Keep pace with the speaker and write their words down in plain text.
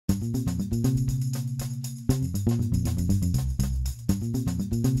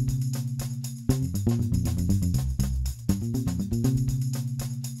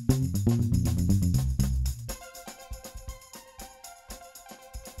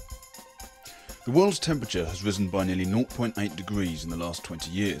The world's temperature has risen by nearly 0.8 degrees in the last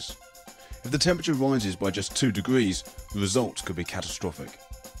 20 years. If the temperature rises by just 2 degrees, the results could be catastrophic.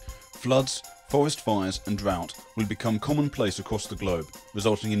 Floods, forest fires and drought will become commonplace across the globe,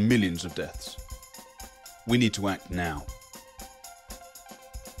 resulting in millions of deaths. We need to act now.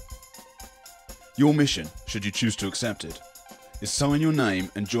 Your mission, should you choose to accept it, is sign your name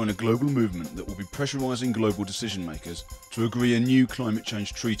and join a global movement that will be pressurising global decision makers to agree a new climate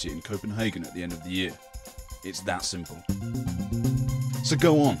change treaty in Copenhagen at the end of the year. It's that simple. So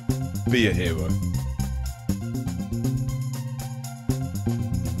go on, be a hero.